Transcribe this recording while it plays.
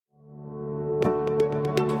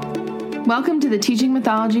Welcome to the Teaching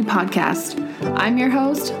Mythology Podcast. I'm your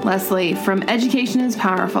host, Leslie, from Education is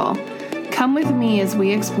Powerful. Come with me as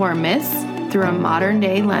we explore myths through a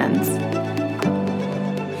modern-day lens.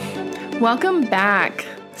 Welcome back.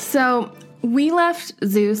 So, we left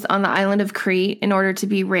Zeus on the island of Crete in order to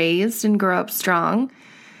be raised and grow up strong.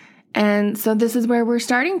 And so this is where we're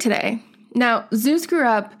starting today. Now, Zeus grew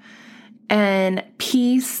up in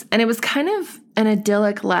peace, and it was kind of an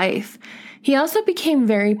idyllic life. He also became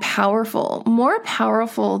very powerful, more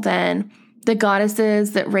powerful than the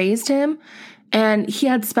goddesses that raised him, and he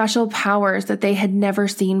had special powers that they had never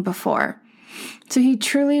seen before. So he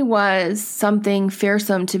truly was something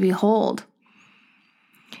fearsome to behold.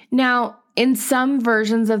 Now, in some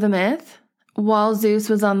versions of the myth, while Zeus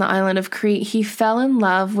was on the island of Crete, he fell in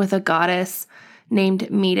love with a goddess named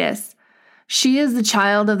Metis. She is the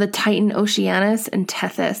child of the Titan Oceanus and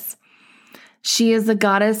Tethys. She is the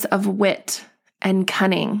goddess of wit and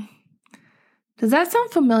cunning. Does that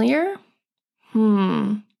sound familiar?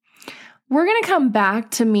 We're going to come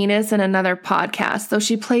back to Metis in another podcast, though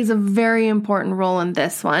she plays a very important role in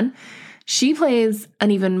this one. She plays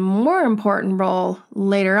an even more important role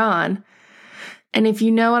later on. And if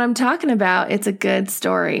you know what I'm talking about, it's a good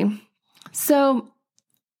story. So,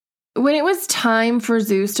 when it was time for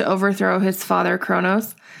Zeus to overthrow his father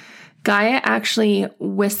Kronos, Gaia actually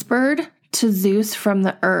whispered to Zeus from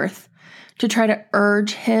the earth to try to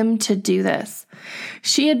urge him to do this.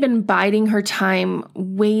 She had been biding her time,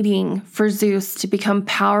 waiting for Zeus to become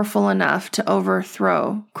powerful enough to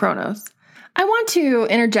overthrow Kronos. I want to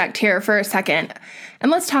interject here for a second, and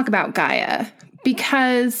let's talk about Gaia,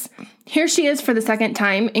 because here she is for the second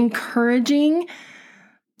time encouraging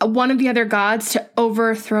one of the other gods to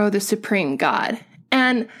overthrow the supreme god.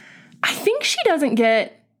 And I think she doesn't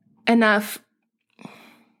get enough,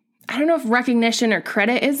 I don't know if recognition or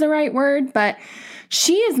credit is the right word, but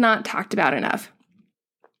she is not talked about enough.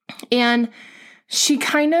 And she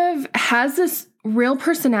kind of has this real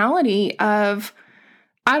personality of,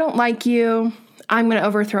 I don't like you, I'm going to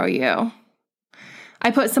overthrow you.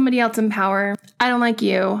 I put somebody else in power, I don't like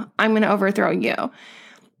you, I'm going to overthrow you.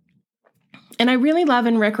 And I really love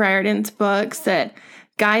in Rick Riordan's books that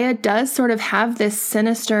Gaia does sort of have this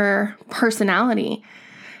sinister personality.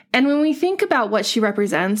 And when we think about what she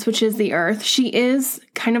represents, which is the earth, she is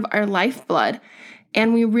kind of our lifeblood.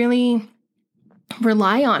 And we really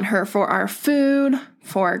rely on her for our food,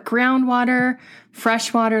 for groundwater,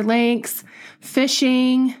 freshwater lakes,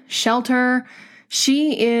 fishing, shelter.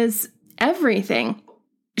 She is everything.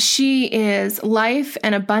 She is life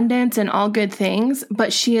and abundance and all good things,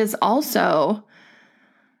 but she is also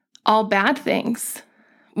all bad things.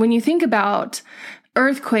 When you think about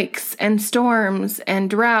earthquakes and storms and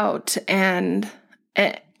drought and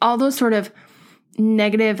all those sort of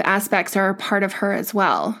negative aspects are a part of her as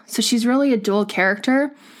well. So she's really a dual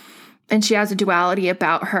character, and she has a duality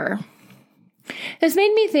about her. This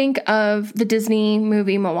made me think of the Disney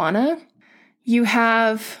movie Moana. You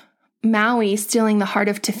have Maui stealing the heart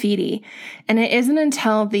of Te Fiti, and it isn't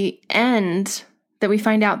until the end that we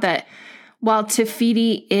find out that while Te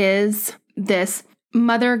Fiti is this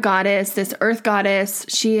mother goddess, this earth goddess,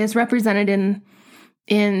 she is represented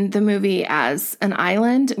in the movie as an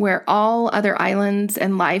island where all other islands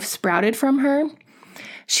and life sprouted from her.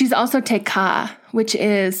 She's also Te Ka, which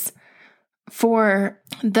is for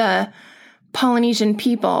the Polynesian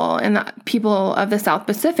people and the people of the South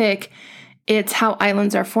Pacific. It's how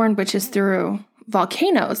islands are formed, which is through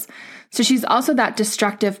volcanoes. So she's also that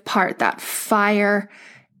destructive part, that fire,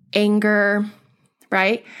 anger,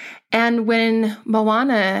 right? And when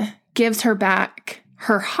Moana gives her back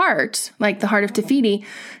her heart, like the heart of Te Fiti,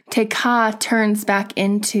 Te Ka turns back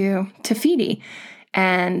into Te Fiti.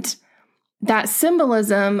 And that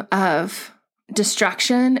symbolism of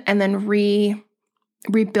destruction and then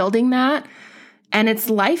rebuilding that, and it's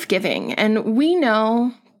life-giving. And we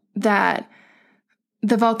know that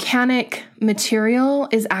the volcanic material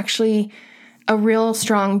is actually a real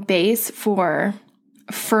strong base for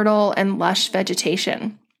fertile and lush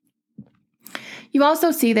vegetation. You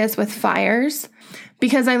also see this with fires.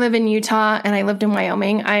 Because I live in Utah and I lived in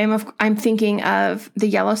Wyoming, I'm thinking of the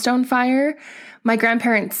Yellowstone fire. My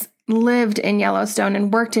grandparents lived in Yellowstone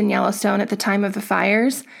and worked in Yellowstone at the time of the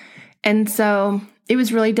fires. And so it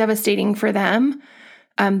was really devastating for them.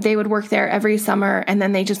 They would work there every summer, and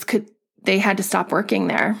then they had to stop working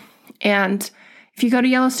there. And if you go to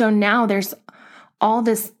Yellowstone now, there's all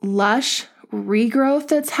this lush regrowth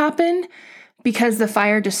that's happened because the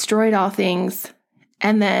fire destroyed all things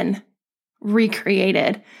and then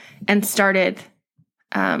recreated and started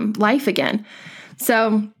life again.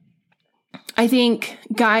 So I think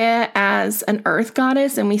Gaia as an earth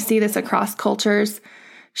goddess, and we see this across cultures,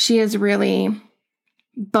 she is really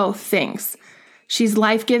both things. She's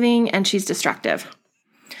life-giving and she's destructive.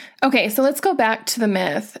 Okay, so let's go back to the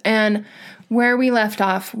myth. And where we left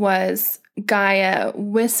off was Gaia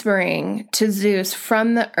whispering to Zeus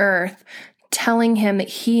from the earth, telling him that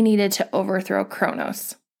he needed to overthrow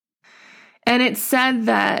Kronos. And it said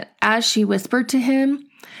that as she whispered to him,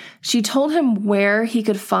 she told him where he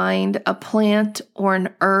could find a plant or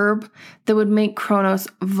an herb that would make Kronos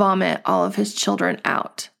vomit all of his children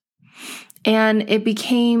out. And it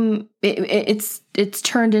became, it's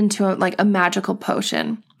turned into a magical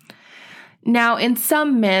potion. Now, in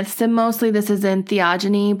some myths, and mostly this is in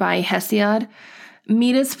Theogony by Hesiod,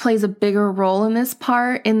 Metis plays a bigger role in this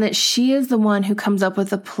part in that she is the one who comes up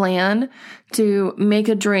with a plan to make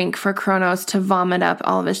a drink for Kronos to vomit up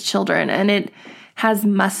all of his children, and it has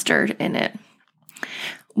mustard in it.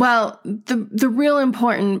 Well, the real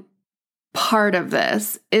important part of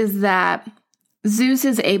this is that Zeus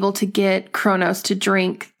is able to get Kronos to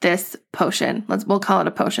drink this potion. We'll call it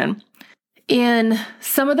a potion. In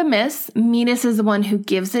some of the myths, Metis is the one who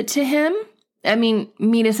gives it to him.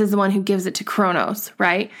 Metis is the one who gives it to Kronos,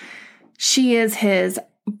 right? She is his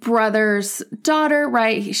brother's daughter,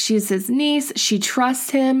 right? She's his niece. She trusts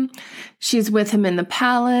him. She's with him in the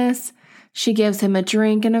palace. She gives him a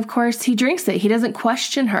drink, and of course, he drinks it. He doesn't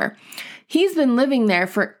question her. He's been living there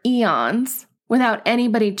for eons without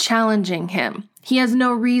anybody challenging him. He has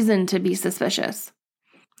no reason to be suspicious.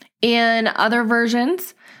 In other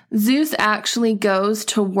versions, Zeus actually goes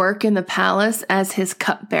to work in the palace as his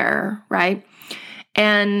cupbearer, right?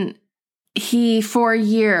 And he, for a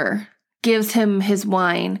year, gives him his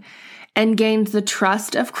wine and gains the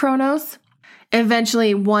trust of Kronos.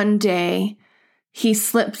 Eventually, one day, he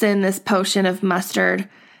slips in this potion of mustard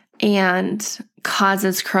and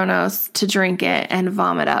causes Kronos to drink it and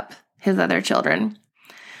vomit up his other children.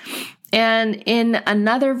 And in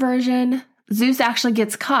another version, Zeus actually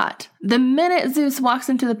gets caught. The minute Zeus walks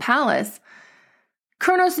into the palace,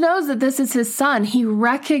 Kronos knows that this is his son. He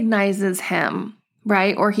recognizes him,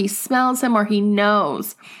 right? Or he smells him, or he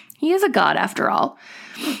knows. He is a god after all.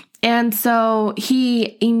 And so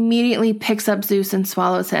he immediately picks up Zeus and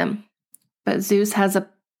swallows him. But Zeus has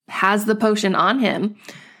the potion on him,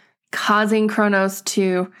 causing Kronos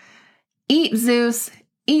to eat Zeus,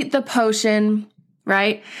 eat the potion,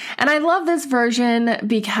 right? And I love this version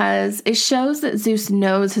because it shows that Zeus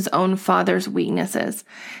knows his own father's weaknesses,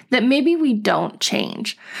 that maybe we don't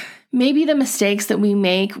change. Maybe the mistakes that we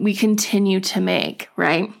make, we continue to make,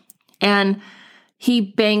 right? And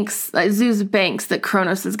Zeus banks that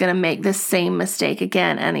Kronos is going to make this same mistake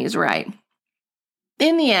again, and he's right.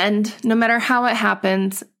 In the end, no matter how it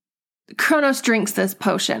happens, Kronos drinks this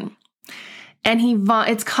potion, and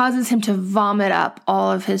it causes him to vomit up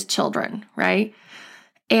all of his children, right?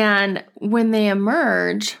 And when they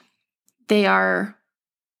emerge, they are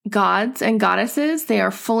gods and goddesses. They are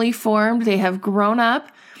fully formed. They have grown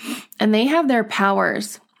up, and they have their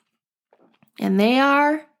powers. And they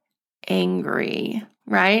are angry,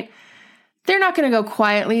 right? They're not going to go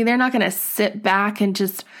quietly. They're not going to sit back and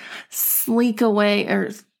just slunk away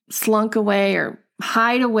or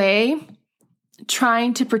hide away,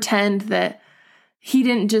 trying to pretend that he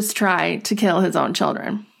didn't just try to kill his own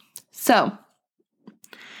children. So,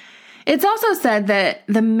 it's also said that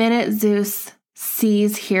the minute Zeus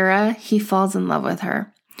sees Hera, he falls in love with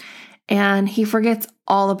her. And he forgets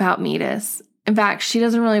all about Metis. In fact, she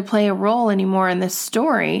doesn't really play a role anymore in this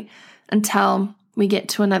story until we get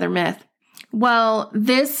to another myth. Well,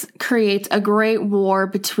 this creates a great war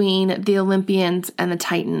between the Olympians and the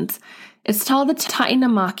Titans. It's called the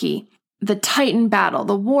Titanomachy, the Titan battle,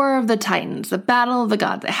 the War of the Titans, the Battle of the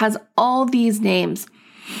Gods. It has all these names,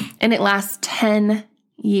 and it lasts 10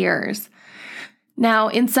 years. Now,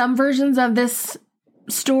 in some versions of this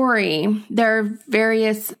story, there are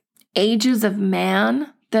various ages of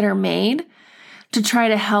man that are made to try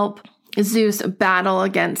to help Zeus battle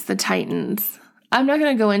against the Titans. I'm not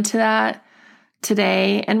going to go into that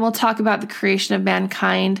today, and we'll talk about the creation of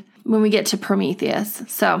mankind when we get to Prometheus.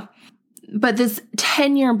 But this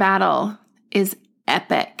 10-year battle is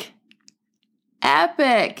epic.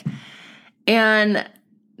 Epic! And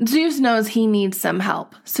Zeus knows he needs some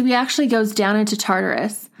help. So he actually goes down into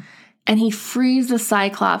Tartarus, and he frees the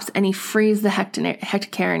Cyclops, and he frees the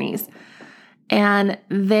Hecatokernes. And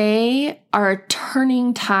they are a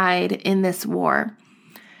turning tide in this war.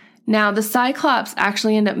 Now, the Cyclops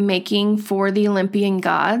actually end up making for the Olympian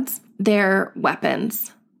gods their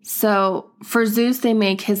weapons. So for Zeus, they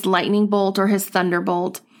make his lightning bolt or his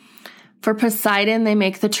thunderbolt. For Poseidon, they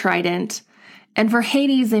make the trident. And for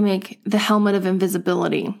Hades, they make the helmet of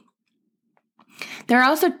invisibility. There are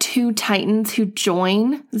also two titans who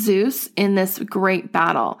join Zeus in this great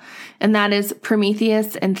battle, and that is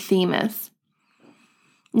Prometheus and Themis.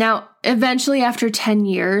 Now, eventually, after 10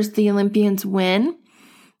 years, the Olympians win,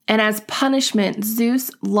 and as punishment, Zeus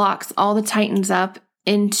locks all the titans up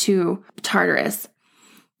into Tartarus,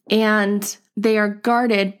 and they are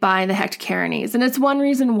guarded by the Hecatokernes. And it's one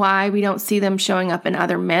reason why we don't see them showing up in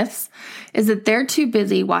other myths, is that they're too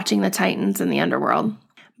busy watching the titans in the underworld.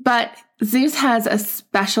 But Zeus has a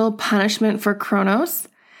special punishment for Kronos.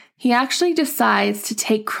 He actually decides to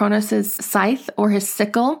take Kronos' scythe or his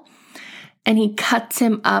sickle, and he cuts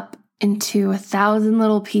him up into 1,000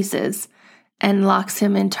 little pieces and locks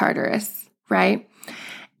him in Tartarus, right?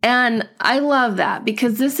 And I love that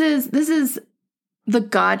because this is the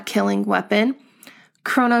god-killing weapon.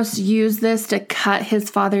 Kronos used this to cut his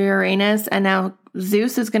father Uranus, and now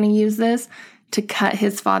Zeus is going to use this to cut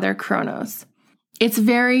his father Kronos. It's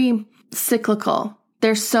very cyclical.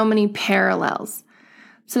 There's so many parallels.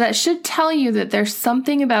 So that should tell you that there's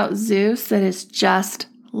something about Zeus that is just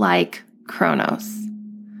like Kronos.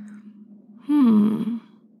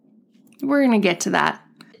 We're going to get to that.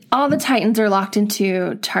 All the titans are locked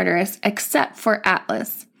into Tartarus except for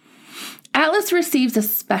Atlas. Atlas receives a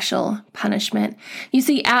special punishment. You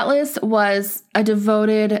see, Atlas was a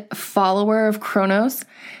devoted follower of Kronos,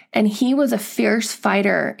 and he was a fierce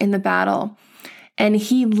fighter in the battle. And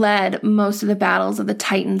he led most of the battles of the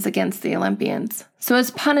Titans against the Olympians. So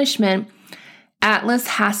as punishment, Atlas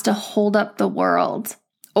has to hold up the world.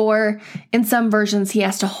 Or in some versions, he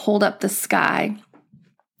has to hold up the sky.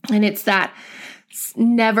 And it's that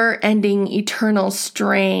never-ending eternal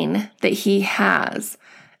strain that he has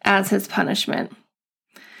as his punishment.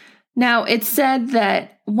 Now, it's said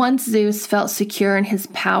that once Zeus felt secure in his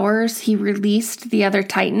powers, he released the other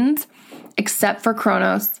Titans, except for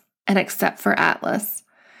Kronos and except for Atlas.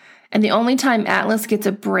 And the only time Atlas gets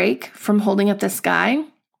a break from holding up the sky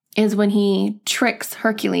is when he tricks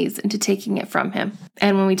Hercules into taking it from him.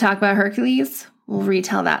 And when we talk about Hercules, we'll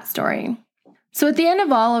retell that story. So at the end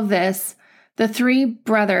of all of this, the three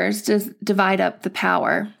brothers just divide up the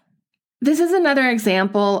power. This is another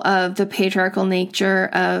example of the patriarchal nature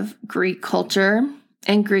of Greek culture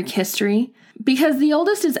and Greek history, because the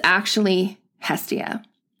oldest is actually Hestia.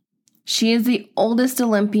 She is the oldest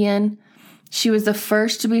Olympian. She was the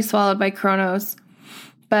first to be swallowed by Kronos,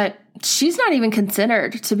 but she's not even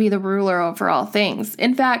considered to be the ruler over all things.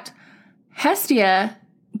 In fact, Hestia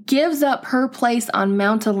gives up her place on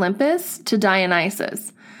Mount Olympus to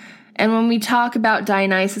Dionysus. And when we talk about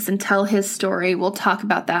Dionysus and tell his story, we'll talk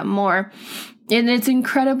about that more. And it's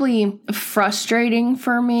incredibly frustrating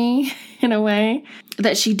for me, in a way,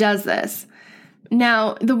 that she does this.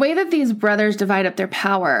 Now, the way that these brothers divide up their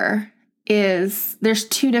power is there's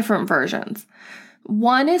two different versions.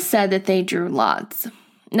 One is said that they drew lots.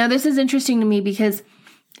 Now, this is interesting to me because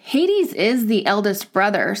Hades is the eldest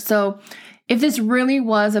brother. So if this really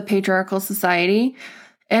was a patriarchal society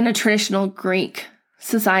and a traditional Greek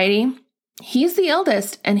society, he's the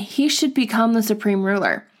eldest and he should become the supreme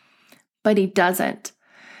ruler, but he doesn't.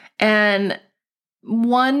 And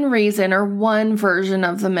one reason or one version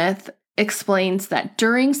of the myth explains that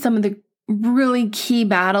during some of the really key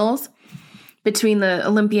battles between the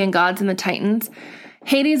Olympian gods and the Titans,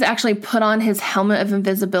 Hades actually put on his helmet of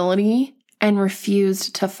invisibility and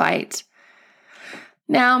refused to fight.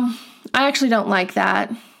 Now, I actually don't like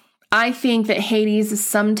that. I think that Hades is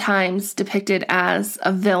sometimes depicted as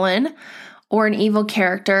a villain or an evil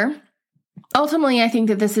character. Ultimately, I think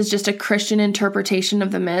that this is just a Christian interpretation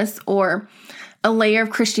of the myths or a layer of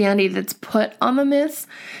Christianity that's put on the myths,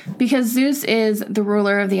 because Zeus is the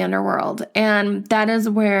ruler of the underworld, and that is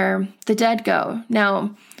where the dead go.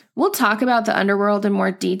 Now, we'll talk about the underworld in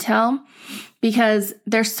more detail because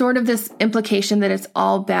there's sort of this implication that it's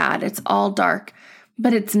all bad, it's all dark,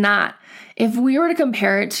 but it's not. If we were to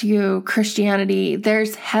compare it to Christianity,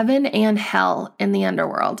 there's heaven and hell in the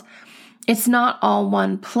underworld. It's not all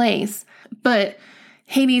one place, but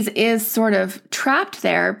Hades is sort of trapped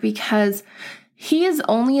there because he is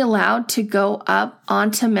only allowed to go up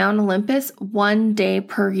onto Mount Olympus 1 day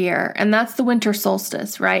per year, and that's the winter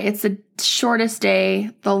solstice, right? It's the shortest day,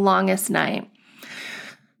 the longest night.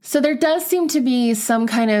 So there does seem to be some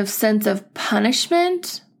kind of sense of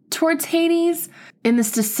punishment towards Hades in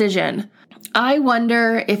this decision. I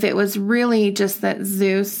wonder if it was really just that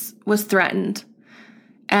Zeus was threatened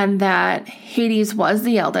and that Hades was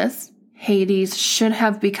the eldest. Hades should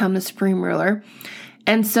have become the supreme ruler.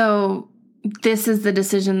 And so this is the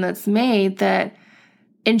decision that's made that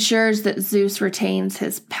ensures that Zeus retains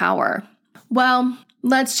his power. Well,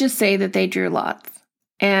 let's just say that they drew lots.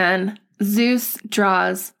 And Zeus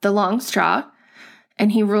draws the long straw,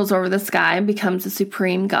 and he rules over the sky and becomes the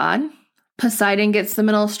supreme god. Poseidon gets the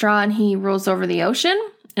middle straw, and he rules over the ocean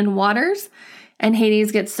and waters. And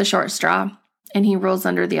Hades gets the short straw, and he rules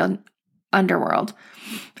under the underworld.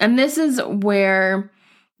 And this is where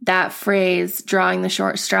that phrase, drawing the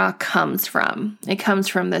short straw, comes from. It comes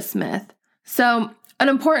from this myth. So an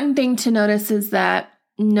important thing to notice is that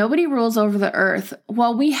nobody rules over the earth.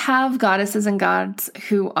 While we have goddesses and gods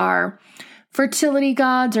who are fertility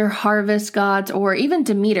gods or harvest gods, or even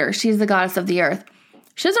Demeter, she's the goddess of the earth.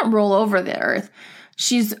 She doesn't rule over the earth.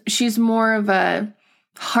 She's more of a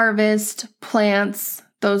harvest, plants,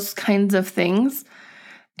 those kinds of things.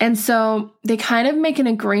 And so they kind of make an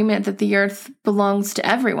agreement that the earth belongs to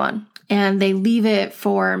everyone, and they leave it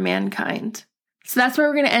for mankind. So that's where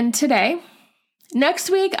we're going to end today. Next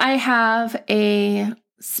week, I have a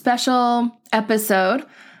special episode.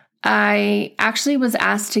 I actually was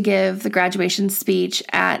asked to give the graduation speech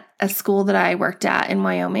at a school that I worked at in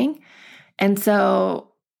Wyoming. And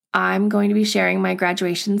so I'm going to be sharing my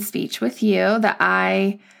graduation speech with you that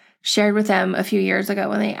I shared with them a few years ago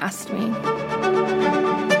when they asked me.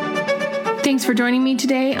 Thanks for joining me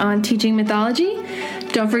today on Teaching Mythology.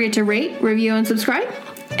 Don't forget to rate, review, and subscribe,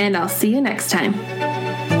 and I'll see you next time.